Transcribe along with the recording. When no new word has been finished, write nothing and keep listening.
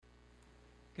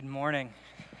Good morning.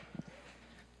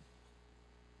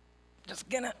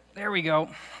 There we go.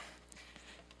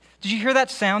 Did you hear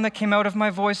that sound that came out of my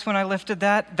voice when I lifted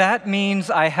that? That means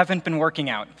I haven't been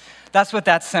working out. That's what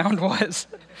that sound was.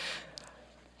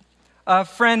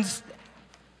 Friends,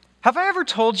 have I ever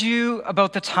told you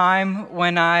about the time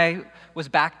when I was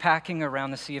backpacking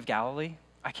around the Sea of Galilee?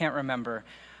 I can't remember.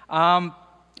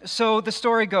 So the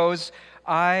story goes,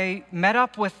 I met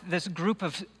up with this group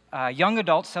of young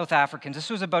adult South Africans. This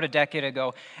was about a decade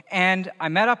ago. And I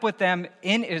met up with them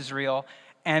in Israel,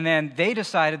 and then they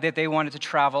decided that they wanted to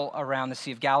travel around the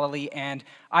Sea of Galilee, and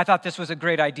I thought this was a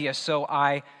great idea, so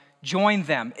I joined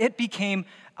them. It became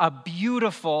a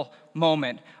beautiful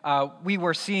moment. We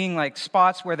were seeing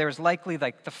spots where there was likely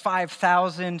the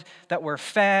 5,000 that were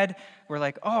fed. We're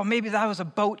like, oh, maybe that was a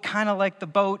boat, kind of like the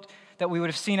boat that we would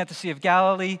have seen at the Sea of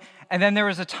Galilee. And then there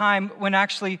was a time when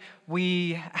actually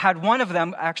we had one of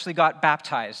them actually got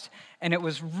baptized. And it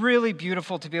was really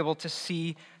beautiful to be able to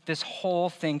see this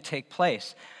whole thing take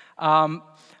place.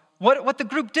 What the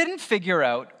group didn't figure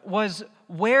out was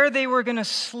where they were going to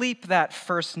sleep that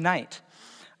first night.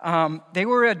 They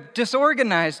were a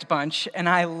disorganized bunch, and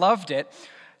I loved it.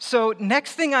 So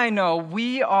next thing I know,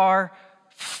 we are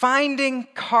finding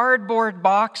cardboard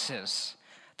boxes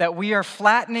that we are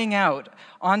flattening out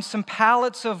on some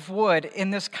pallets of wood in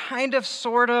this kind of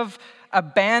sort of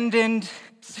abandoned,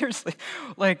 seriously,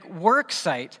 work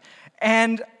site.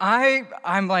 And I'm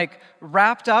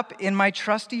wrapped up in my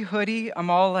trusty hoodie. I'm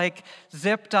all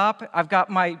zipped up. I've got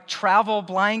my travel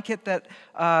blanket,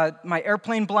 my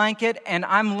airplane blanket, and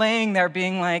I'm laying there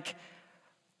being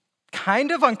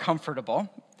kind of uncomfortable,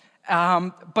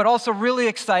 but also really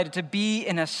excited to be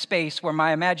in a space where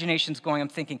my imagination's going. I'm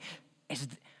thinking,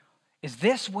 is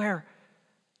this where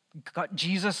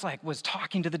Jesus was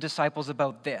talking to the disciples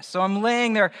about this? So I'm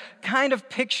laying there kind of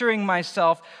picturing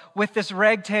myself with this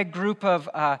ragtag group of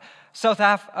South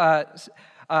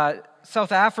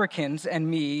Africans and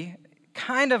me,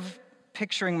 kind of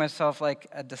picturing myself like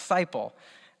a disciple,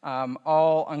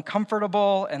 all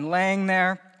uncomfortable and laying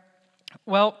there.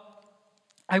 Well,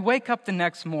 I wake up the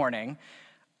next morning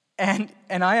and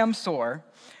I am sore.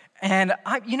 And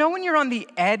when you're on the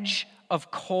edge of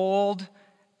cold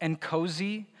and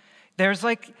cozy, there's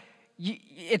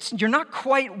you're not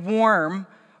quite warm,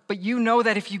 but you know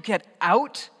that if you get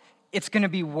out, it's going to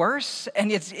be worse. And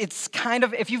it's kind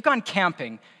of, if you've gone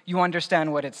camping, you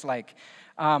understand what it's like.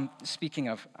 Speaking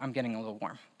of, I'm getting a little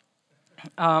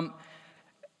warm.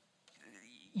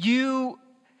 You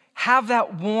have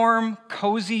that warm,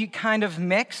 cozy kind of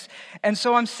mix. And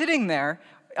so I'm sitting there,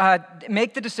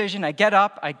 make the decision, I get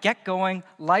up, I get going,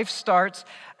 life starts.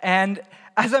 And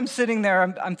as I'm sitting there,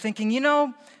 I'm thinking,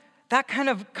 that kind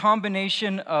of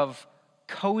combination of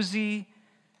cozy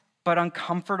but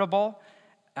uncomfortable,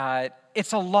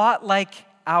 it's a lot like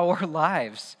our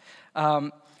lives.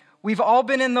 We've all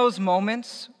been in those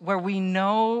moments where we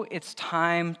know it's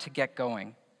time to get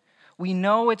going. We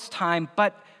know it's time,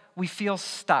 but we feel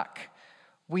stuck.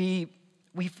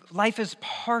 Life is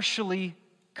partially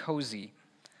cozy.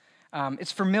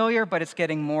 It's familiar, but it's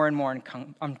getting more and more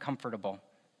uncomfortable.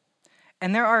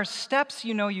 And there are steps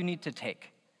you need to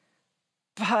take.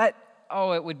 But,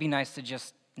 it would be nice to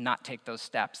just not take those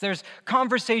steps. There's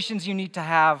conversations you need to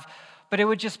have, but it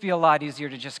would just be a lot easier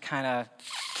to just kind of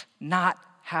not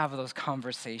have those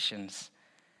conversations.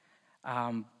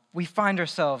 We find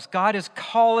ourselves, God is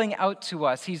calling out to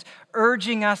us. He's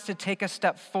urging us to take a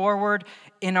step forward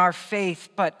in our faith.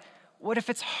 But what if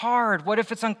it's hard? What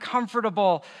if it's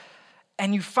uncomfortable?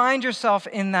 And you find yourself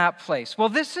in that place. Well,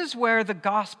 this is where the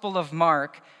Gospel of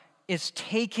Mark is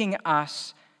taking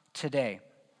us today.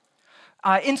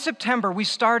 In September, we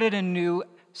started a new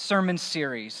sermon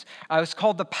series. It was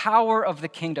called The Power of the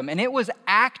Kingdom, and it was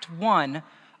Act 1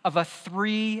 of a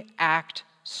 3-act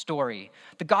story,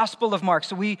 the Gospel of Mark.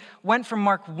 So we went from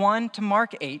Mark 1 to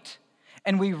Mark 8,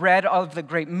 and we read of the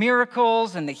great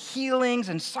miracles and the healings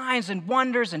and signs and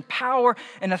wonders and power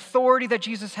and authority that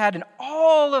Jesus had. And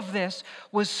all of this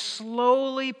was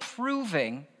slowly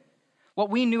proving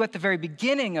what we knew at the very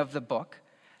beginning of the book,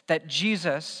 that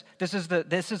Jesus, this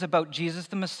is about Jesus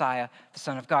the Messiah, the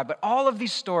Son of God. But all of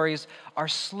these stories are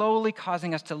slowly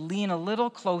causing us to lean a little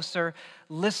closer,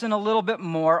 listen a little bit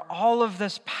more. All of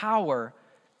this power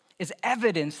is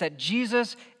evidence that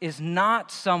Jesus is not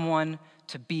someone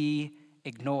to be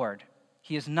ignored.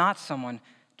 He is not someone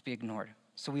to be ignored.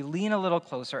 So we lean a little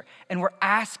closer, and we're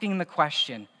asking the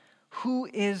question, who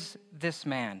is this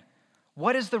man?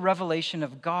 What is the revelation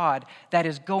of God that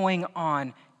is going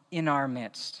on in our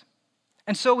midst?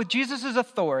 And so with Jesus'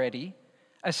 authority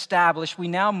established, we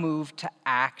now move to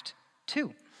Act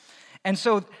 2. And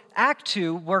so Act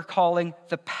 2, we're calling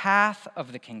the path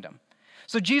of the kingdom.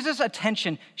 So Jesus'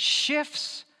 attention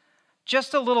shifts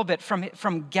just a little bit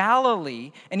from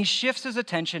Galilee, and he shifts his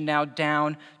attention now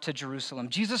down to Jerusalem.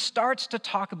 Jesus starts to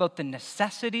talk about the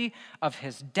necessity of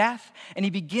his death, and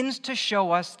he begins to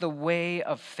show us the way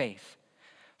of faith.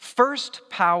 First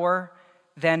power,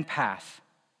 then path.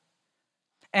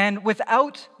 And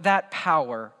without that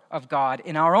power of God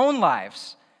in our own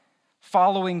lives,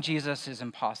 following Jesus is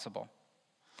impossible.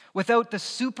 Without the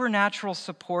supernatural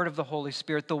support of the Holy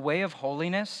Spirit, the way of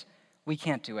holiness, we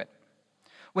can't do it.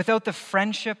 Without the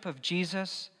friendship of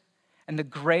Jesus and the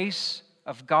grace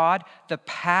of God, the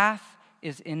path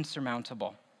is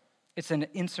insurmountable. It's an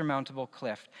insurmountable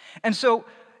cliff. And so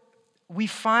we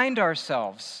find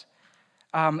ourselves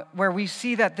where we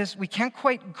see that we can't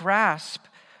quite grasp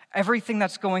everything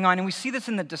that's going on. And we see this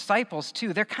in the disciples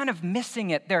too. They're kind of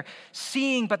missing it. They're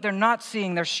seeing, but they're not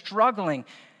seeing. They're struggling.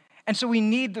 And so we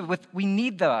need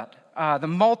the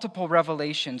multiple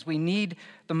revelations. We need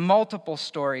the multiple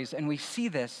stories, and we see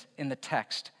this in the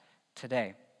text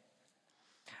today.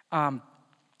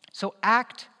 So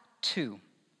Act 2,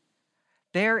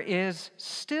 there is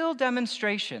still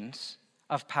demonstrations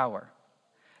of power.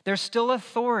 There's still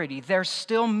authority. There's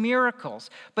still miracles.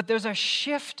 But there's a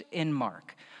shift in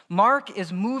Mark. Mark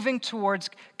is moving towards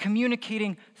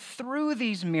communicating through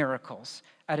these miracles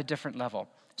at a different level.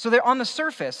 So they're on the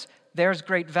surface, there's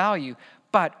great value.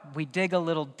 But we dig a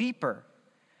little deeper.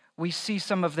 We see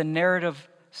some of the narrative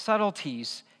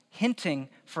subtleties hinting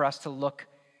for us to look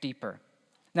deeper.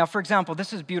 Now, for example,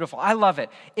 this is beautiful. I love it.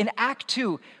 In Act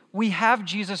 2, we have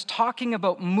Jesus talking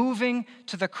about moving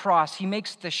to the cross. He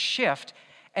makes the shift,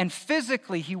 and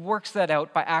physically he works that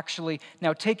out by actually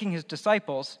now taking his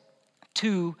disciples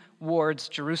towards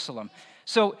Jerusalem.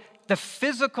 So the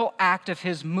physical act of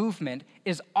his movement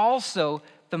is also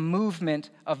the movement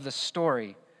of the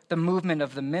story, the movement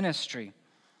of the ministry.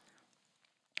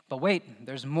 But wait,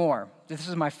 there's more. This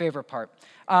is my favorite part.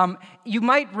 You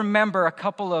might remember a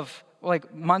couple of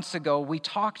months ago, we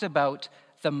talked about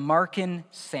the Markan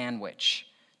sandwich.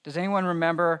 Does anyone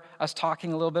remember us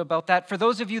talking a little bit about that? For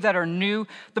those of you that are new,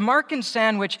 the Markan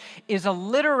sandwich is a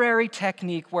literary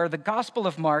technique where the Gospel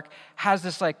of Mark has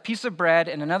this piece of bread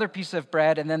and another piece of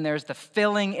bread, and then there's the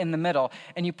filling in the middle.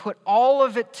 And you put all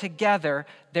of it together,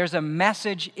 there's a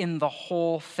message in the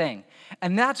whole thing.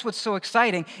 And that's what's so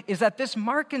exciting, is that this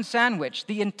Markan sandwich,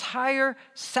 the entire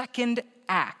second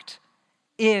act,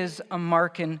 is a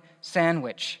Markan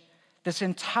sandwich. This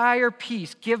entire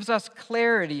piece gives us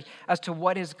clarity as to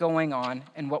what is going on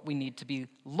and what we need to be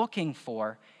looking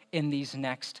for in these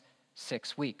next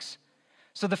 6 weeks.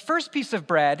 So the first piece of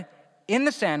bread in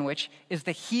the sandwich is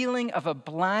the healing of a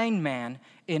blind man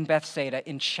in Bethsaida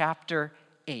in chapter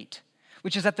 8,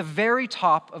 which is at the very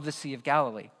top of the Sea of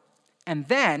Galilee. And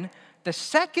then the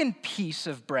second piece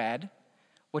of bread,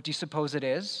 what do you suppose it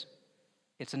is?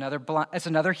 It's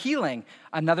another healing.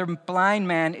 Another blind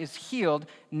man is healed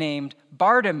named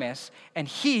Bartimaeus, and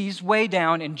he's way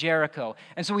down in Jericho.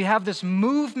 And so we have this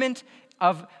movement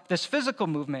of this physical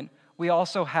movement. We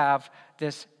also have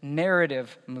this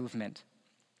narrative movement.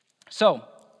 So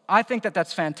I think that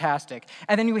that's fantastic.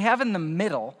 And then we have in the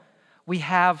middle, we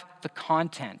have the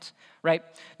content, right?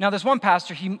 Now there's one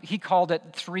pastor, he called it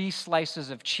 3 slices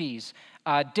of cheese.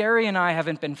 Derry and I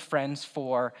haven't been friends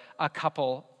for a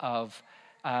couple of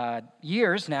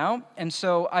years now, and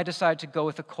so I decided to go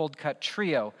with a cold cut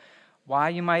trio. Why,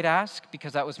 you might ask?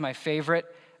 Because that was my favorite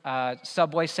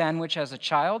Subway sandwich as a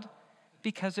child.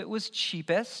 Because it was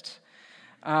cheapest,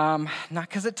 not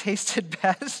because it tasted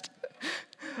best.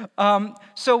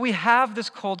 So we have this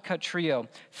cold cut trio.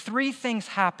 3 things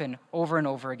happen over and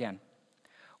over again.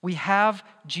 We have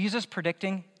Jesus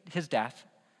predicting his death,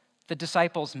 the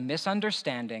disciples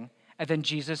misunderstanding, and then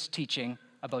Jesus teaching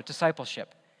about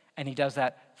discipleship. And he does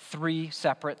that 3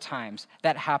 separate times.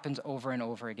 That happens over and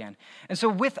over again. And so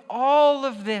with all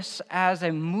of this as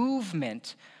a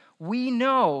movement, we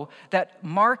know that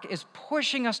Mark is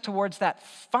pushing us towards that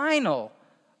final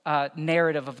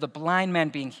narrative of the blind man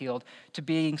being healed to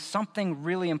being something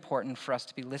really important for us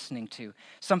to be listening to,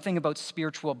 something about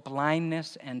spiritual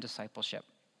blindness and discipleship.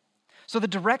 So the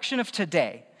direction of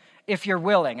today, if you're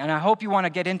willing, and I hope you want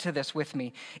to get into this with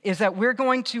me, is that we're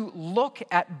going to look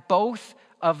at both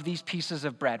of these pieces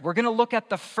of bread. We're going to look at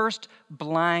the first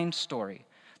blind story,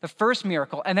 the first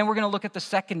miracle, and then we're going to look at the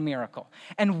second miracle.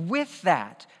 And with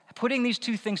that, putting these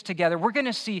 2 things together, we're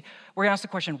going to ask the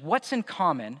question, what's in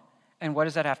common and what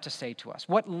does that have to say to us?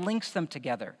 What links them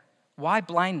together? Why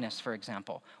blindness, for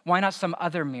example? Why not some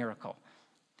other miracle?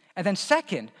 And then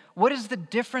second, what is the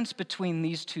difference between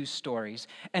these two stories,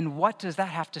 and what does that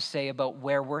have to say about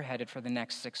where we're headed for the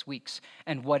next 6 weeks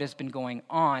and what has been going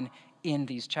on in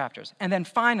these chapters? And then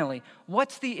finally,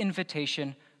 what's the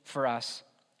invitation for us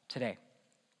today?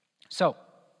 So,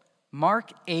 Mark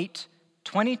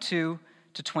 8:22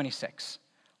 to 26.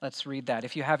 Let's read that.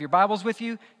 If you have your Bibles with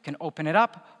you, you can open it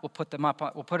up. We'll put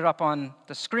it up on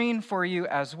the screen for you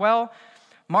as well.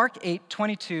 Mark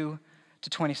 8:22 to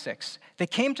 26. They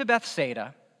came to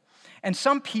Bethsaida, and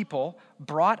some people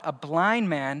brought a blind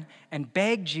man and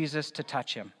begged Jesus to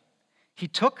touch him. He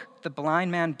took the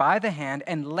blind man by the hand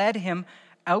and led him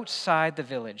outside the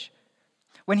village.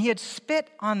 When he had spit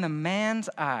on the man's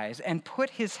eyes and put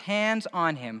his hands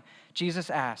on him, Jesus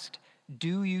asked,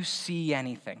 "Do you see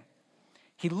anything?"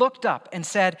 He looked up and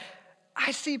said,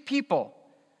 "I see people.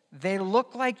 They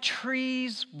look like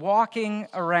trees walking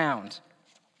around."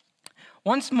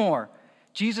 Once more,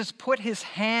 Jesus put his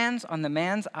hands on the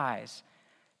man's eyes.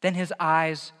 Then his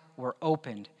eyes were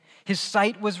opened. His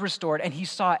sight was restored, and he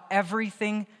saw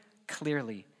everything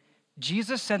clearly.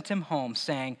 Jesus sent him home,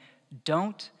 saying,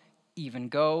 "Don't even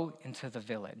go into the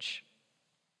village."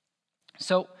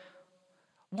 So,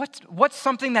 what's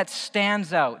something that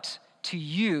stands out to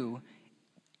you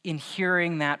in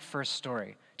hearing that first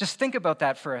story? Just think about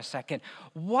that for a second.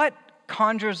 What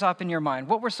conjures up in your mind?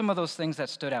 What were some of those things that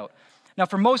stood out? Now,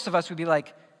 for most of us, we'd be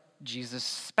like, Jesus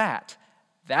spat.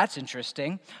 That's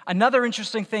interesting. Another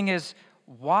interesting thing is,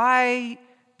 why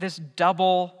this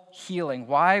double healing?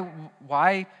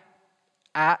 Why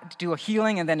do a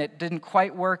healing and then it didn't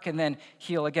quite work and then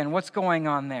heal again? What's going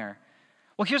on there?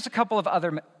 Well, here's a couple of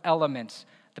other elements.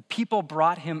 The people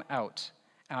brought him out,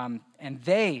 and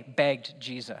they begged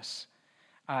Jesus.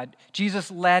 Jesus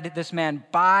led this man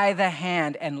by the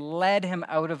hand and led him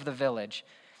out of the village.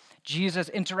 Jesus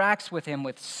interacts with him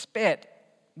with spit.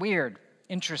 Weird,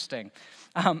 interesting.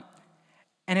 And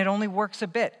it only works a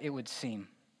bit, it would seem.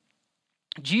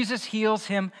 Jesus heals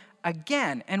him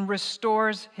again and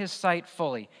restores his sight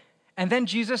fully. And then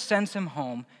Jesus sends him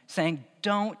home, saying,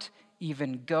 "Don't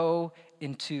even go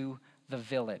into the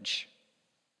village."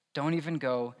 Don't even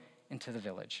go into the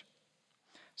village.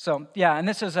 So, yeah, and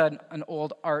this is an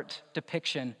old art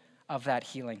depiction of that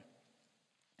healing.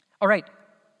 All right,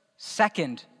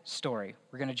 second story.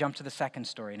 We're going to jump to the second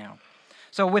story now.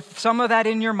 So with some of that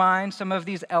in your mind, some of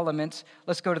these elements,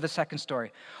 let's go to the second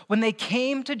story. When they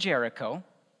came to Jericho,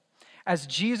 as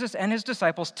Jesus and his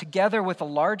disciples, together with a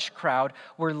large crowd,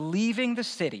 were leaving the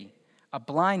city, a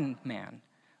blind man,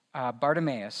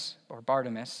 Bartimaeus,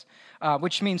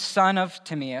 which means son of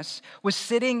Timaeus, was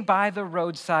sitting by the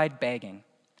roadside begging.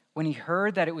 When he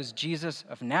heard that it was Jesus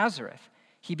of Nazareth,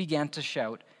 he began to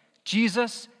shout,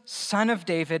 "Jesus, Son of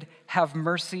David, have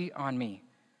mercy on me."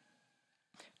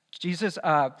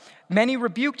 Many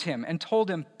rebuked him and told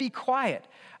him, "Be quiet."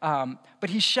 But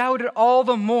he shouted all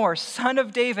the more, "Son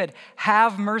of David,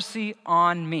 have mercy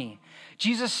on me."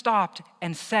 Jesus stopped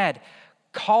and said,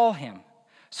 "Call him."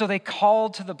 So they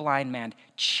called to the blind man,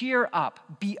 "Cheer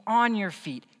up, be on your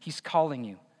feet, he's calling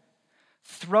you."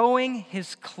 Throwing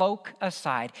his cloak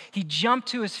aside, he jumped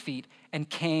to his feet and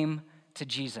came to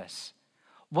Jesus.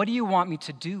 "What do you want me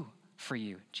to do for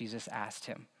you?" Jesus asked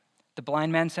him. The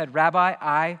blind man said, "Rabbi,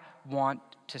 I want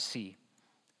to see."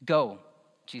 "Go,"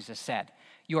 Jesus said.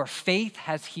 "Your faith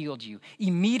has healed you."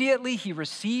 Immediately he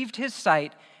received his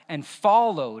sight and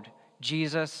followed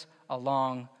Jesus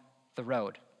along the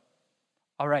road.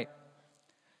 All right,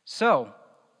 so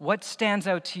what stands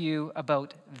out to you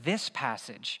about this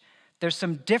passage? There's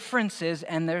some differences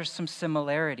and there's some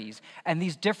similarities, and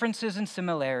these differences and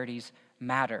similarities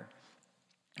matter.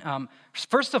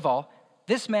 First of all,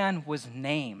 this man was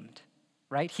named,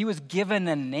 right? He was given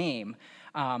a name.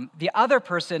 The other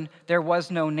person, there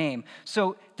was no name.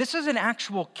 So this is an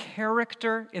actual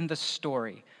character in the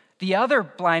story. The other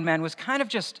blind man was kind of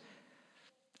just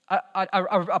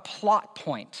a plot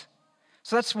point.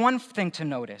 So that's one thing to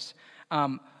notice.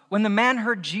 When the man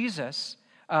heard Jesus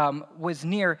was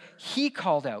near, he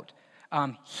called out.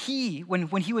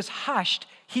 When he was hushed,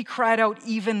 he cried out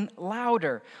even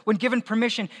louder. When given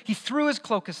permission, he threw his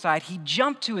cloak aside. He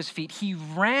jumped to his feet. He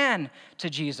ran to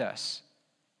Jesus.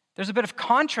 There's a bit of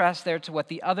contrast there to what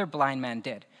the other blind man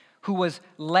did, who was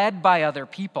led by other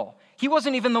people. He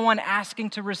wasn't even the one asking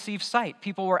to receive sight.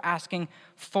 People were asking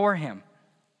for him.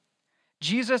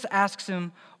 Jesus asks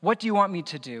him, "What do you want me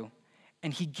to do?"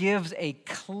 And he gives a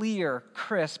clear,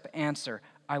 crisp answer,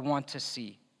 "I want to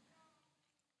see."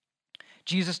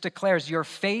 Jesus declares, "Your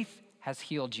faith has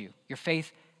healed you. Your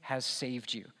faith has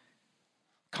saved you."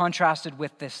 Contrasted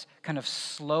with this kind of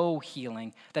slow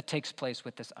healing that takes place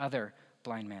with this other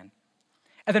blind man.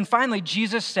 And then finally,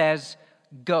 Jesus says,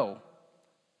 go.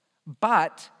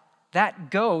 But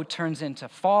that go turns into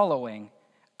following,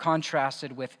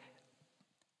 contrasted with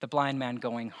the blind man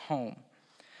going home.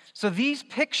 So these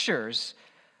pictures,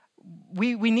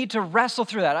 we need to wrestle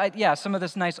through that. Some of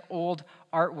this nice old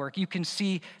artwork. You can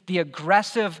see the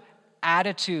aggressive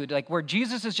attitude, like where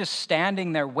Jesus is just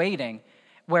standing there waiting,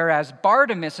 whereas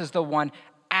Bartimaeus is the one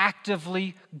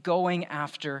actively going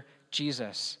after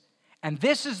Jesus. And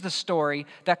this is the story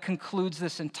that concludes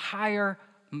this entire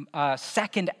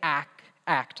second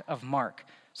act of Mark.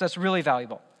 So that's really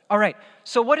valuable. All right,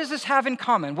 so what does this have in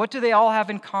common? What do they all have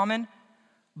in common?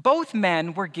 Both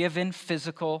men were given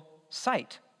physical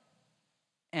sight.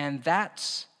 And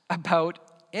that's about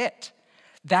it.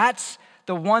 That's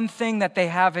the one thing that they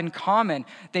have in common.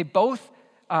 They both,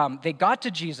 they got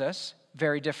to Jesus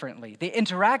very differently. They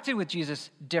interacted with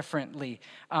Jesus differently.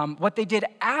 What they did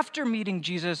after meeting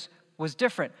Jesus was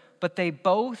different, but they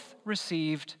both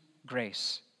received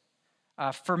grace.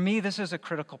 For me, this is a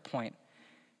critical point.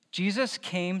 Jesus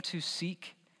came to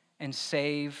seek and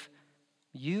save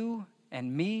you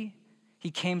and me.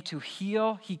 He came to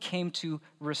heal. He came to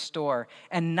restore.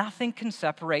 And nothing can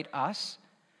separate us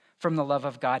from the love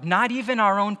of God, not even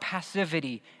our own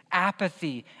passivity,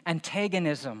 apathy,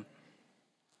 antagonism.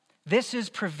 This is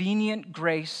prevenient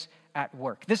grace at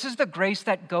work. This is the grace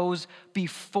that goes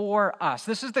before us.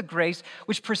 This is the grace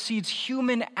which precedes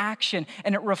human action,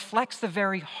 and it reflects the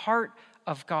very heart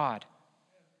of God.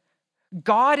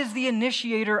 God is the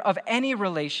initiator of any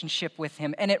relationship with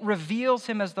him, and it reveals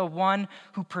him as the one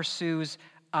who pursues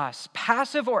us.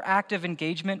 Passive or active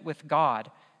engagement with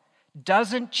God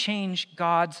doesn't change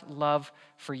God's love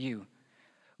for you.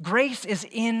 Grace is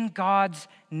in God's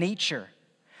nature.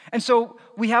 And so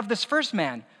we have this first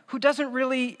man who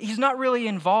he's not really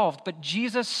involved, but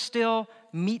Jesus still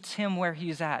meets him where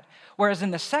he's at. Whereas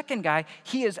in the second guy,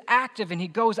 he is active and he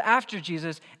goes after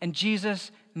Jesus, and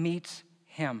Jesus meets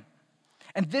him.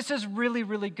 And this is really,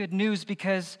 really good news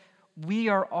because we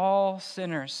are all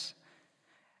sinners,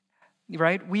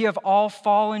 right? We have all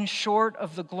fallen short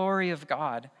of the glory of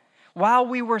God. While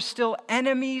we were still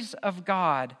enemies of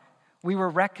God, we were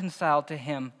reconciled to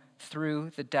him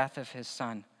through the death of his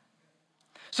son.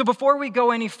 So before we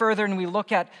go any further and we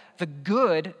look at the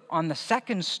good on the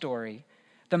second story,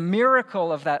 the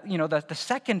miracle of that, the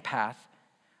second path,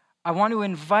 I want to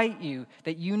invite you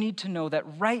that you need to know that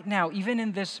right now, even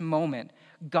in this moment,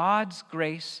 God's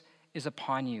grace is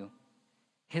upon you.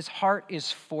 His heart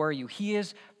is for you. He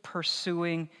is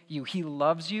pursuing you. He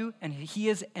loves you, and he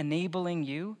is enabling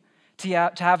you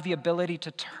to have the ability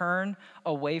to turn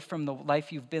away from the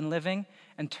life you've been living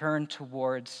and turn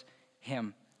towards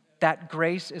him. That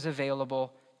grace is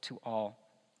available to all.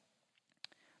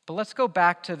 But let's go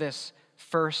back to this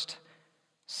first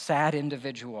sad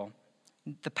individual,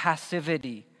 the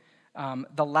passivity,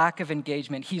 the lack of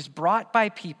engagement. He's brought by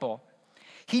people.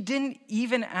 He didn't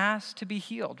even ask to be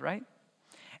healed, right?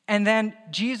 And then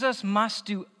Jesus must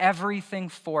do everything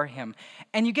for him.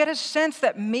 And you get a sense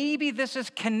that maybe this is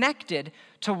connected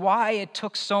to why it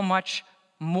took so much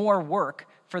more work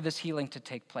for this healing to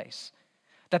take place.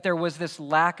 That there was this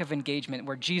lack of engagement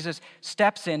where Jesus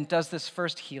steps in, does this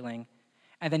first healing,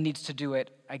 and then needs to do it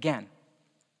again.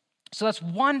 So that's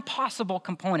one possible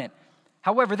component.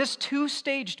 However, this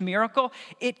two-staged miracle,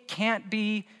 it can't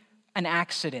be an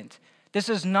accident. This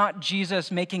is not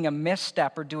Jesus making a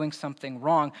misstep or doing something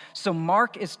wrong. So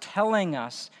Mark is telling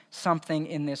us something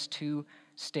in this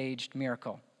two-staged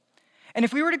miracle. And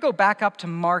if we were to go back up to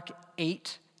Mark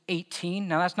 8:18,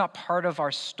 now that's not part of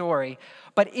our story,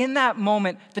 but in that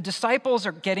moment, the disciples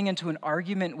are getting into an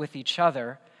argument with each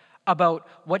other about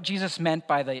what Jesus meant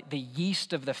by the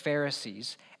yeast of the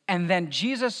Pharisees. And then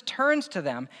Jesus turns to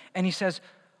them and he says,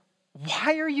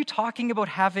 "Why are you talking about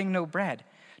having no bread?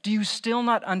 Do you still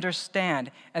not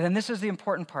understand?" And then this is the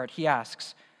important part. He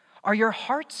asks, "Are your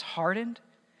hearts hardened?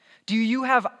 Do you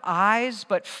have eyes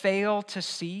but fail to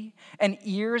see and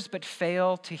ears but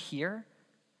fail to hear?"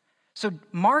 So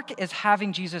Mark is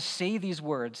having Jesus say these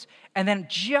words, and then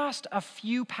just a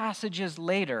few passages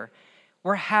later,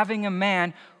 we're having a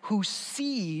man who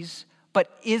sees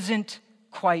but isn't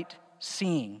quite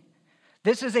seeing.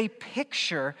 This is a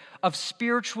picture of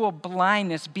spiritual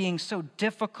blindness being so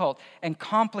difficult and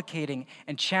complicating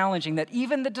and challenging that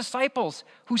even the disciples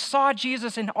who saw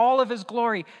Jesus in all of his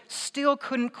glory still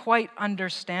couldn't quite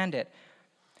understand it.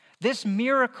 This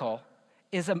miracle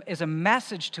is a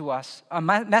message to us,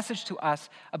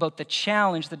 about the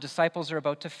challenge the disciples are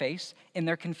about to face in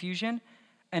their confusion,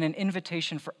 and an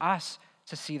invitation for us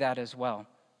to see that as well.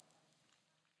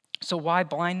 So why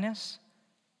blindness?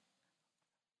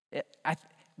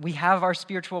 We have our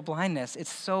spiritual blindness.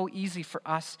 It's so easy for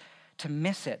us to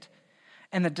miss it.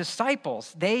 And the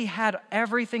disciples, they had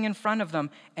everything in front of them,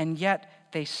 and yet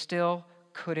they still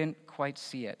couldn't quite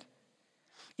see it.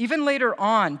 Even later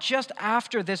on, just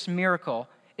after this miracle,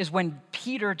 is when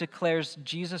Peter declares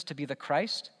Jesus to be the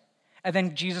Christ. And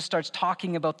then Jesus starts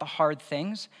talking about the hard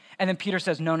things. And then Peter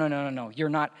says, no. You're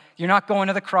not going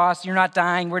to the cross. You're not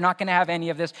dying. We're not going to have any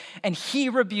of this. And he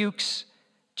rebukes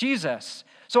Jesus.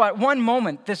 So at one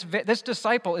moment, this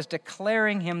disciple is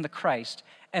declaring him the Christ.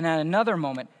 And at another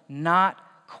moment, not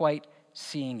quite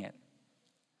seeing it.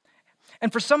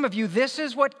 And for some of you, this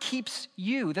is what keeps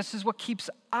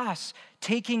us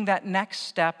taking that next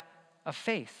step of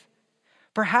faith.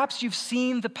 Perhaps you've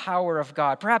seen the power of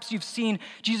God. Perhaps you've seen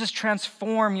Jesus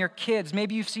transform your kids.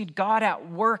 Maybe you've seen God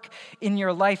at work in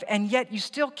your life, and yet you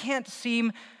still can't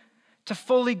seem to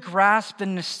fully grasp the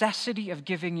necessity of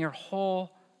giving your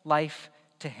whole life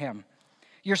to Him.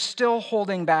 You're still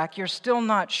holding back. You're still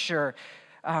not sure.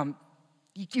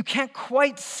 You can't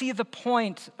quite see the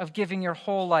point of giving your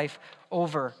whole life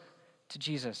over to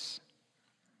Jesus.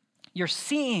 You're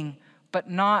seeing, but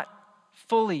not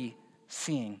fully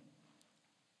seeing.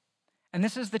 And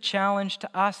this is the challenge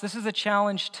to us. This is a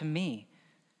challenge to me.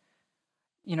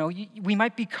 You know, we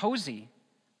might be cozy,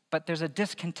 but there's a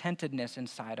discontentedness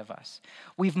inside of us.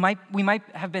 We might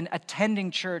have been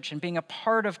attending church and being a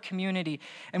part of community,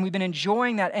 and we've been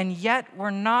enjoying that, and yet we're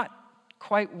not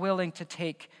quite willing to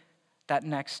take that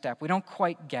next step. We don't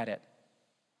quite get it.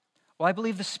 Well, I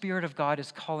believe the Spirit of God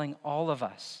is calling all of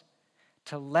us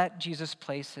to let Jesus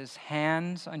place His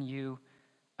hands on you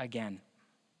again.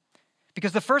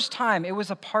 Because the first time, it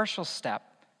was a partial step.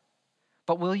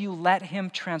 But will you let Him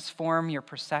transform your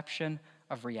perception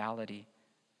of reality?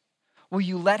 Will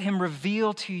you let Him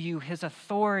reveal to you His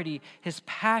authority, His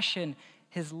passion,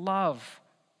 His love?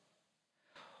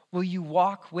 Will you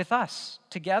walk with us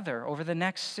together over the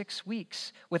next 6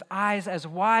 weeks with eyes as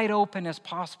wide open as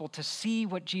possible to see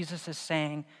what Jesus is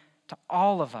saying to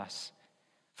all of us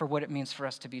for what it means for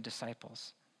us to be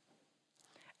disciples?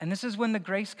 And this is when the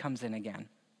grace comes in again.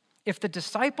 If the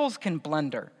disciples can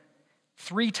blunder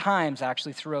 3 times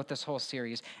actually throughout this whole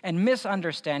series and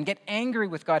misunderstand, get angry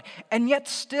with God, and yet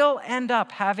still end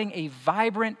up having a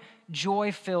vibrant,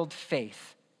 joy-filled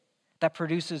faith that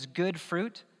produces good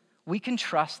fruit, we can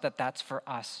trust that that's for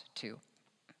us too.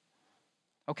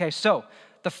 Okay, so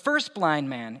the first blind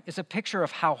man is a picture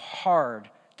of how hard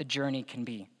the journey can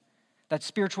be. That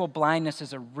spiritual blindness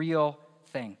is a real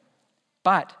thing.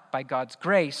 But by God's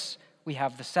grace, we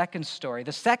have the second story.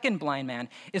 The second blind man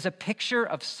is a picture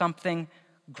of something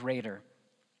greater.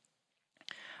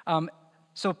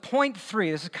 So point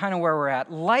 3, this is kind of where we're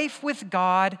at. Life with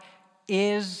God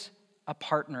is a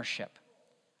partnership.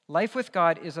 Life with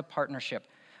God is a partnership.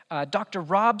 Dr.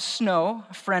 Rob Snow,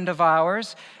 a friend of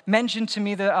ours, mentioned to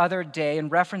me the other day in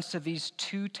reference to these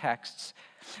 2 texts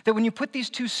that when you put these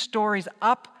 2 stories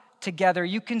up together,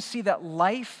 you can see that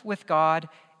life with God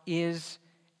is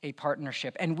a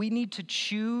partnership. And we need to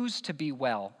choose to be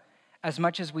well as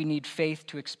much as we need faith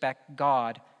to expect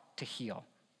God to heal.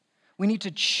 We need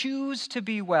to choose to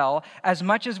be well as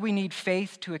much as we need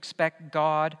faith to expect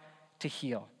God to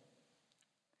heal.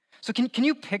 So can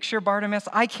you picture Bartimaeus?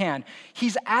 I can.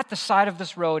 He's at the side of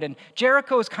this road, and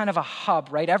Jericho is kind of a hub,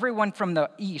 right? Everyone from the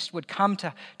east would come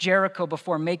to Jericho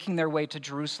before making their way to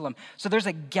Jerusalem. So there's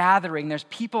a gathering, there's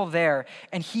people there,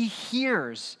 and he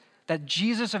hears that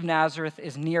Jesus of Nazareth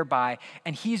is nearby,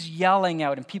 and he's yelling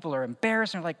out, and people are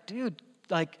embarrassed, and they're like, dude,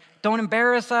 like, don't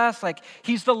embarrass us. Like,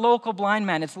 he's the local blind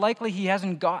man. It's likely he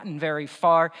hasn't gotten very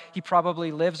far. He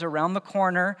probably lives around the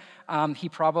corner. He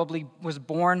probably was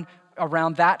born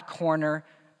around that corner.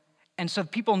 And so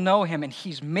people know him, and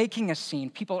he's making a scene.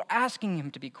 People are asking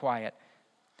him to be quiet.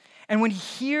 And when he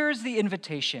hears the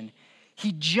invitation,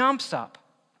 he jumps up,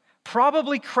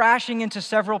 probably crashing into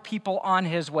several people on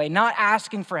his way, not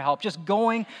asking for help, just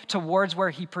going towards where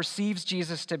he perceives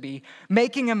Jesus to be,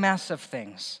 making a mess of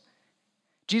things.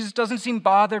 Jesus doesn't seem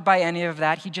bothered by any of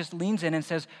that. He just leans in and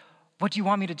says, "What do you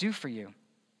want me to do for you?"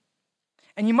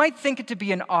 And you might think it to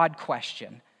be an odd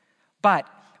question, but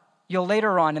you'll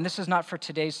later on, and this is not for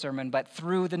today's sermon, but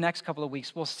through the next couple of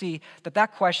weeks, we'll see that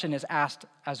that question is asked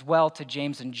as well to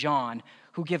James and John,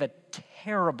 who give a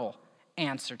terrible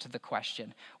answer to the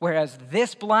question. Whereas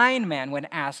this blind man, when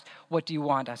asked, what do you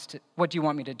want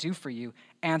me to do for you,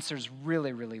 answers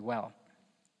really, really well.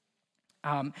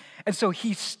 And so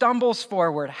he stumbles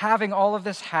forward, having all of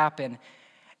this happen,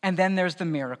 and then there's the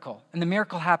miracle. And the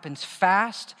miracle happens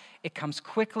fast, it comes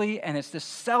quickly, and it's this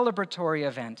celebratory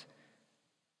event.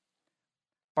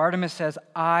 Bartimaeus says,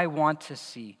 "I want to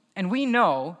see." And we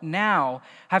know now,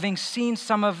 having seen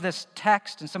some of this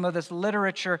text and some of this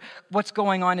literature, what's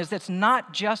going on is it's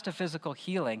not just a physical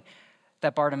healing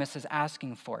that Bartimaeus is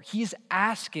asking for. He's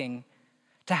asking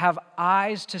to have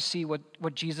eyes to see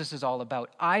what Jesus is all about,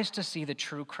 eyes to see the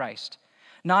true Christ.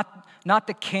 Not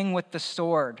the king with the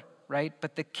sword, right?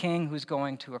 But the king who's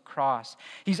going to a cross.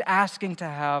 He's asking to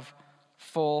have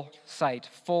full sight,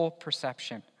 full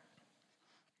perception.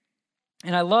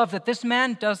 And I love that this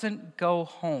man doesn't go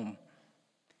home.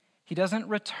 He doesn't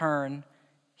return,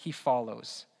 he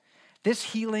follows. This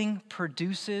healing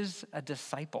produces a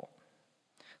disciple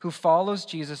who follows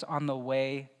Jesus on the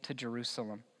way to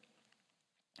Jerusalem.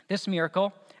 This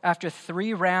miracle, after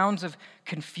 3 rounds of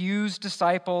confused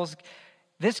disciples,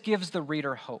 this gives the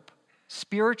reader hope.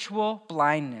 Spiritual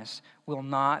blindness will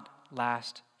not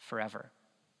last forever.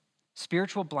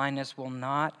 Spiritual blindness will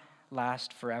not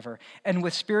last forever. And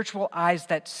with spiritual eyes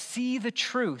that see the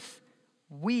truth,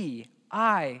 we,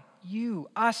 I, you,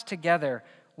 us together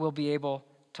will be able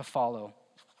to follow.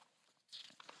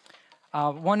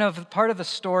 Part of the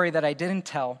story that I didn't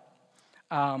tell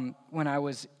when I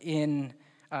was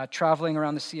traveling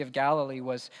around the Sea of Galilee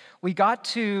was we got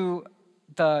to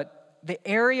the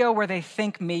area where they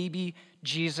think maybe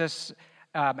Jesus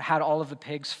had all of the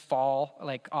pigs fall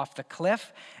like off the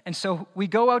cliff. And so we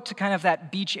go out to kind of that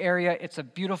beach area. It's a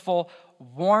beautiful,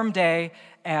 warm day.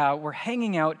 We're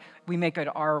hanging out. We make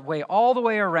our way all the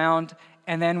way around,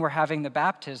 and then we're having the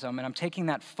baptism. And I'm taking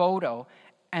that photo,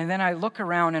 and then I look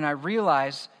around and I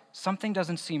realize something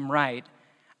doesn't seem right,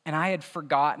 and I had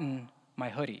forgotten my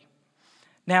hoodie.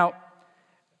 Now,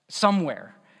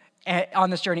 somewhere on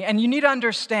this journey, and you need to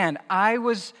understand, I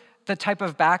was the type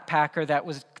of backpacker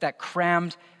that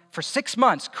crammed for 6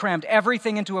 months, crammed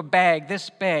everything into a bag this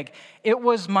big. It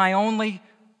was my only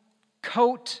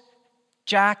coat,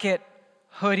 jacket,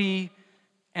 hoodie,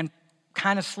 and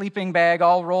kind of sleeping bag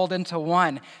all rolled into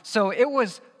one. So it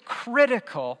was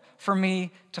critical for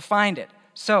me to find it.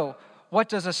 So what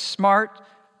does a smart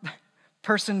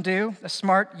person do? A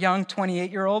smart young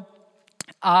 28-year-old?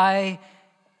 I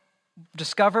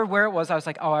discovered where it was. I was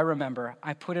like, oh, I remember.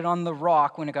 I put it on the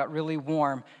rock when it got really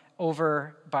warm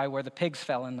over by where the pigs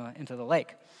fell into the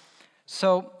lake.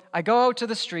 So I go out to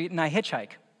the street and I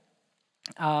hitchhike.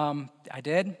 I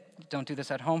did. Don't do this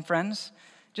at home, friends.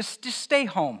 Just stay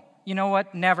home. You know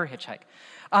what? Never hitchhike.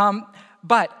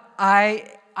 But I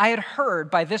had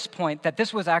heard by this point that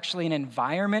this was actually an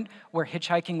environment where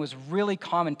hitchhiking was really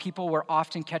common. People were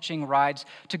often catching rides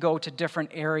to go to different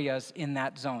areas in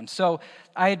that zone. So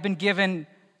I had been given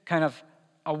kind of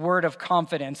a word of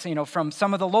confidence, from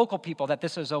some of the local people that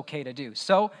this is okay to do.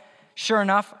 So sure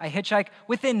enough, I hitchhike.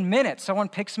 Within minutes, someone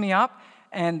picks me up,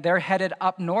 and they're headed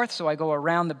up north, so I go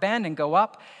around the bend and go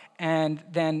up, and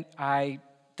then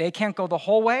they can't go the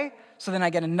whole way. So then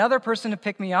I get another person to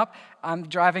pick me up. I'm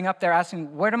driving up there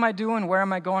asking, what am I doing? Where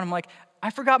am I going? I'm like, I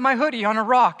forgot my hoodie on a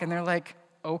rock. And they're like,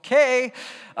 okay.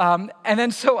 And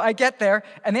then so I get there,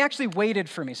 and they actually waited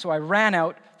for me. So I ran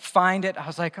out, find it. I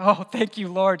was like, oh, thank you,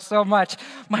 Lord, so much.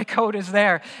 My coat is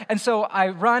there. And so I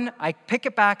run, I pick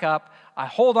it back up, I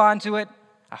hold on to it.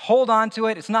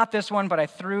 It's not this one, but I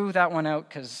threw that one out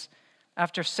because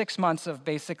after 6 months of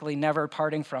basically never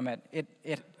parting from it,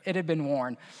 it had been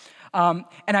worn. And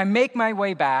I make my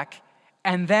way back,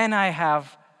 and then I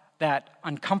have that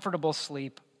uncomfortable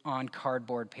sleep on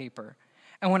cardboard paper.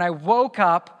 And when I woke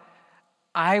up,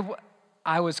 I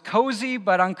was cozy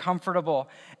but uncomfortable.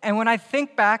 And when I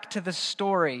think back to the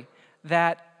story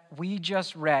that we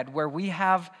just read, where we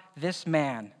have this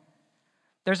man,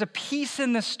 there's a piece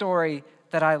in the story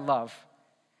that I love,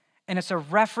 and it's a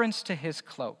reference to his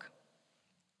cloak.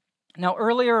 Now,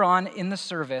 earlier on in the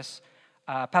service,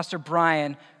 Pastor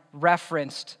Brian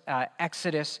referenced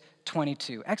Exodus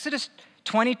 22. Exodus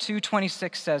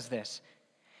 22:26 says this: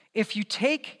 if you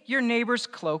take your neighbor's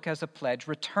cloak as a pledge,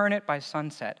 return it by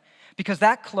sunset, because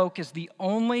that cloak is the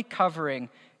only covering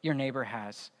your neighbor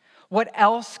has. What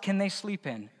else can they sleep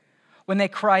in? When they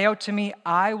cry out to me,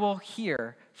 I will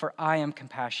hear, for I am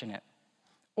compassionate.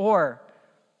 Or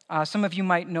some of you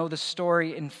might know the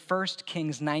story in 1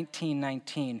 Kings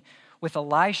 19:19 with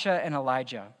Elisha and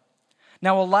Elijah.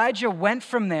 Now Elijah went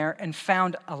from there and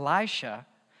found Elisha,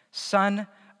 son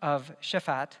of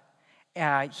Shaphat.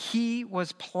 He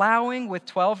was plowing with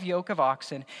 12 yoke of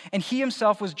oxen, and he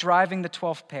himself was driving the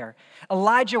 12th pair.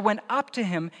 Elijah went up to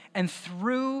him and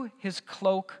threw his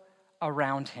cloak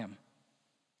around him.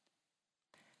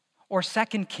 Or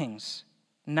 2 Kings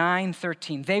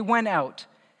 9:13. They went out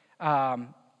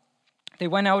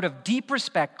of deep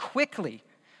respect quickly.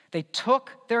 They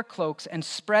took their cloaks and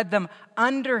spread them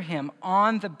under him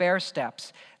on the bare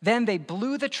steps. Then they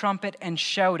blew the trumpet and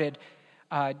shouted,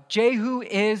 Jehu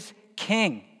is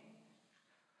king.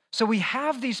 So we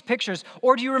have these pictures.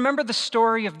 Or do you remember the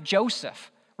story of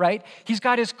Joseph, right? He's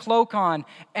got his cloak on,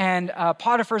 and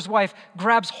Potiphar's wife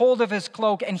grabs hold of his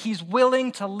cloak, and he's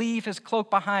willing to leave his cloak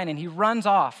behind, and he runs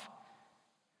off.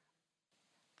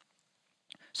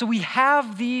 So we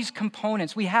have these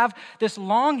components. We have this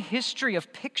long history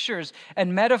of pictures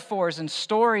and metaphors and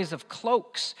stories of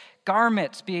cloaks,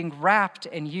 garments being wrapped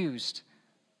and used.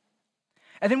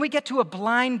 And then we get to a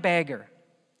blind beggar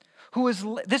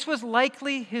this was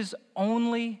likely his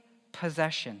only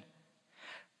possession.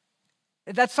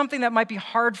 That's something that might be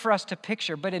hard for us to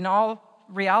picture, but in all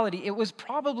reality, it was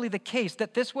probably the case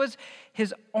that this was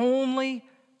his only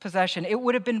possession. It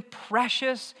would have been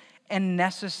precious and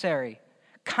necessary,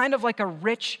 kind of like a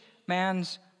rich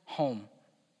man's home.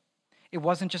 It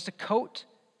wasn't just a coat,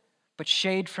 but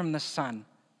shade from the sun,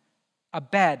 a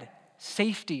bed,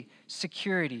 safety,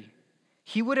 security.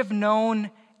 He would have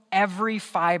known every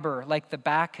fiber like the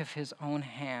back of his own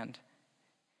hand.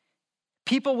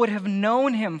 People would have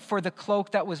known him for the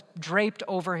cloak that was draped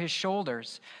over his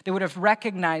shoulders. They would have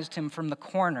recognized him from the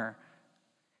corner.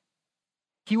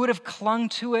 He would have clung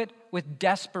to it with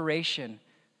desperation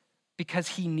because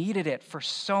he needed it for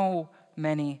so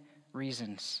many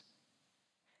reasons.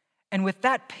 And with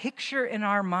that picture in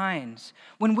our minds,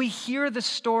 when we hear the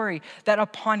story that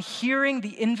upon hearing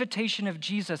the invitation of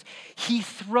Jesus, he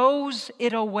throws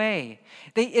it away.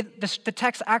 The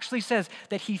text actually says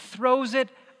that he throws it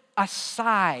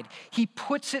aside. He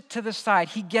puts it to the side.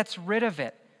 He gets rid of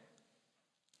it.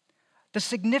 The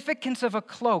significance of a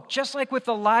cloak, just like with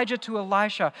Elijah to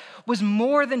Elisha, was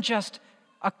more than just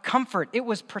a comfort. It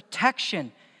was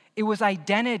protection. It was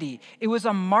identity. It was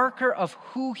a marker of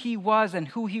who he was and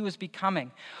who he was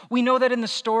becoming. We know that in the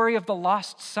story of the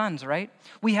lost sons, right?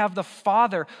 We have the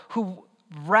father who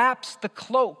wraps the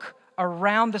cloak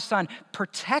around the son,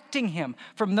 protecting him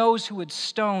from those who would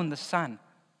stone the son.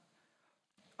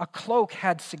 A cloak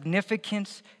had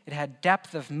significance. It had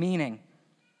depth of meaning.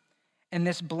 And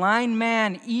this blind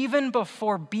man, even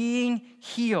before being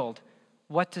healed,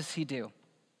 what does he do?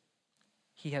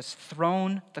 He has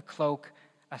thrown the cloak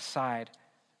aside.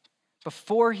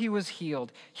 Before he was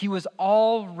healed, he was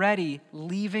already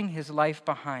leaving his life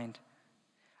behind.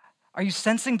 Are you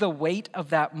sensing the weight of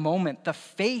that moment, the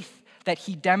faith that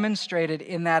he demonstrated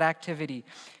in that activity?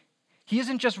 He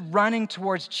isn't just running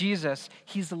towards Jesus,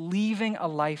 he's leaving a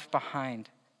life behind.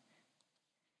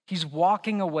 He's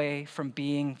walking away from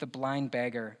being the blind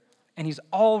beggar, and he's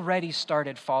already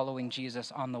started following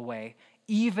Jesus on the way,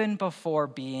 even before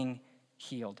being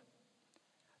healed.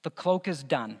 The cloak is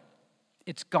done.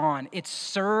 It's gone. It's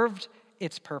served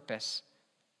its purpose.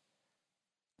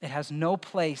 It has no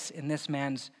place in this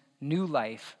man's new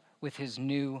life with his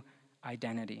new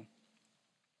identity.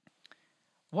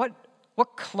 What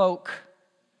cloak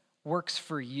worked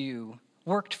for you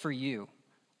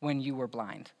when you were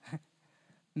blind?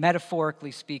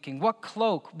 Metaphorically speaking, what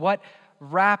cloak, what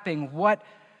wrapping, what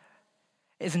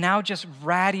is now just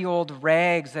ratty old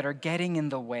rags that are getting in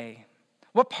the way?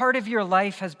 What part of your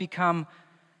life has become,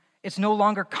 it's no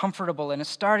longer comfortable and it's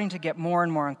starting to get more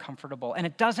and more uncomfortable and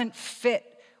it doesn't fit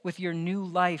with your new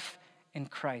life in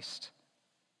Christ?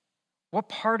 What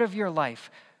part of your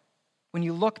life, when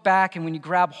you look back and when you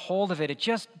grab hold of it, it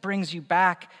just brings you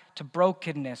back to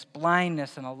brokenness,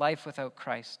 blindness, and a life without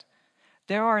Christ?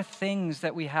 There are things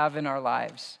that we have in our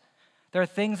lives. There are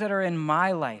things that are in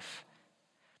my life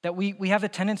that we have a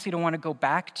tendency to want to go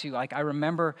back to. Like I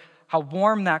remember how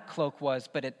warm that cloak was,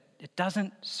 but it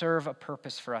doesn't serve a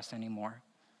purpose for us anymore.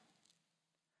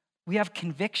 We have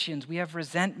convictions, we have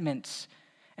resentments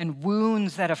and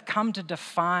wounds that have come to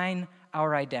define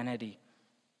our identity.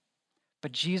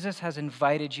 But Jesus has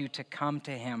invited you to come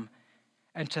to him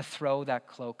and to throw that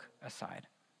cloak aside.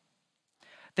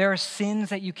 There are sins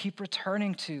that you keep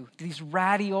returning to, these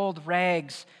ratty old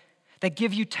rags that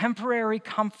give you temporary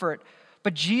comfort,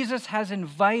 but Jesus has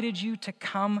invited you to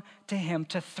come to him,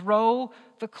 to throw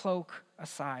the cloak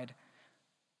aside.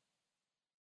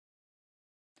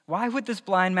 Why would this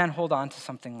blind man hold on to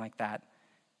something like that?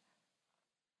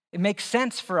 It makes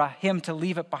sense for him to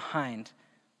leave it behind.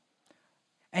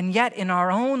 And yet in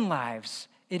our own lives,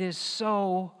 it is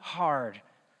so hard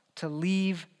to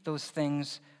leave those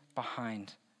things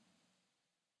behind.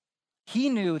 He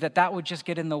knew that that would just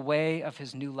get in the way of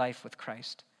his new life with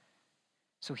Christ.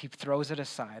 So he throws it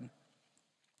aside.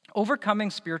 Overcoming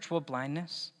spiritual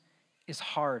blindness is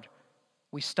hard.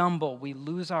 We stumble, we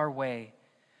lose our way.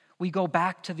 We go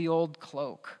back to the old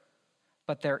cloak.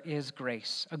 but there is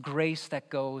grace, a grace that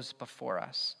goes before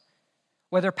us.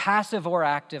 Whether passive or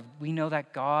active, we know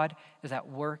that God is at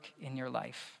work in your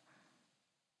life.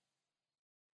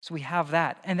 So we have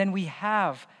that. And then we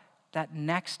have that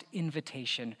next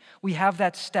invitation. We have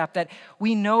that step that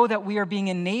we know that we are being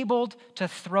enabled to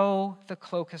throw the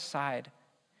cloak aside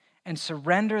and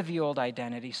surrender the old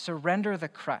identity, surrender the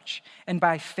crutch, and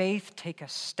by faith take a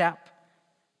step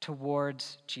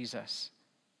towards Jesus.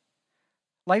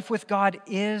 Life with God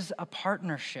is a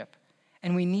partnership,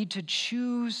 and we need to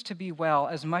choose to be well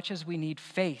as much as we need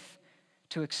faith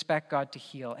to expect God to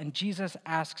heal. And Jesus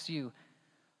asks you,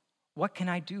 what can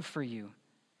I do for you?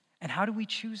 And how do we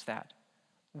choose that?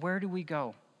 Where do we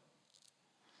go?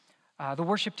 The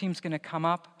worship team's going to come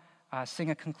up, sing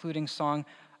a concluding song.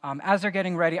 As they're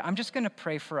getting ready, I'm just going to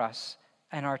pray for us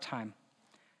and our time.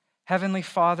 Heavenly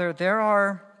Father, there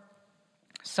are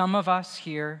some of us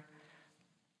here,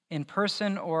 in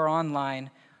person or online,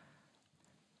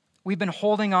 we've been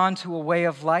holding on to a way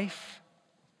of life.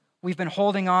 We've been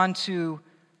holding on to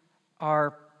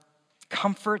our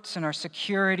comforts and our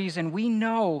securities, and we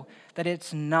know that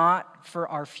it's not for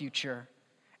our future.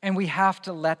 And we have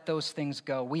to let those things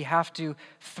go. We have to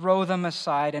throw them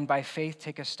aside and by faith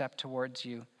take a step towards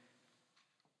you.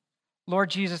 Lord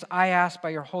Jesus, I ask by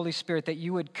your Holy Spirit that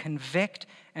you would convict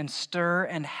and stir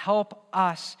and help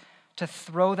us to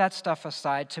throw that stuff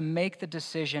aside, to make the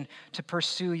decision to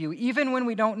pursue you, even when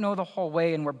we don't know the whole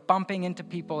way and we're bumping into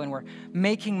people and we're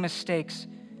making mistakes.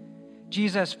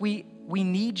 Jesus, we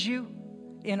need you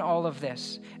in all of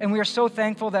this. And we are so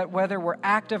thankful that whether we're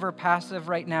active or passive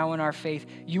right now in our faith,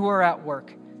 you are at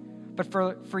work. But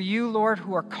for you, Lord,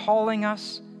 who are calling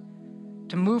us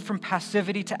to move from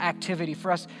passivity to activity, for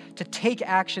us to take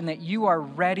action, that you are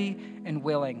ready and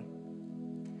willing.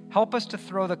 Help us to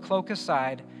throw the cloak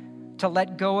aside, to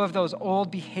let go of those old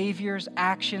behaviors,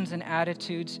 actions, and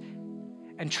attitudes,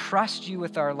 and trust you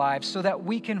with our lives so that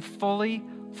we can fully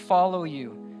follow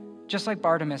you, just like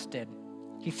Bartimaeus did.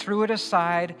 He threw it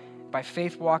aside, by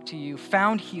faith walked to you,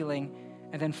 found healing,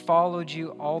 and then followed you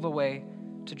all the way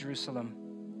to Jerusalem.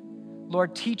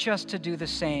 Lord, teach us to do the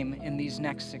same in these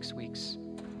next 6 weeks.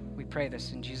 We pray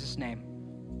this in Jesus' name.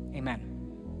 Amen.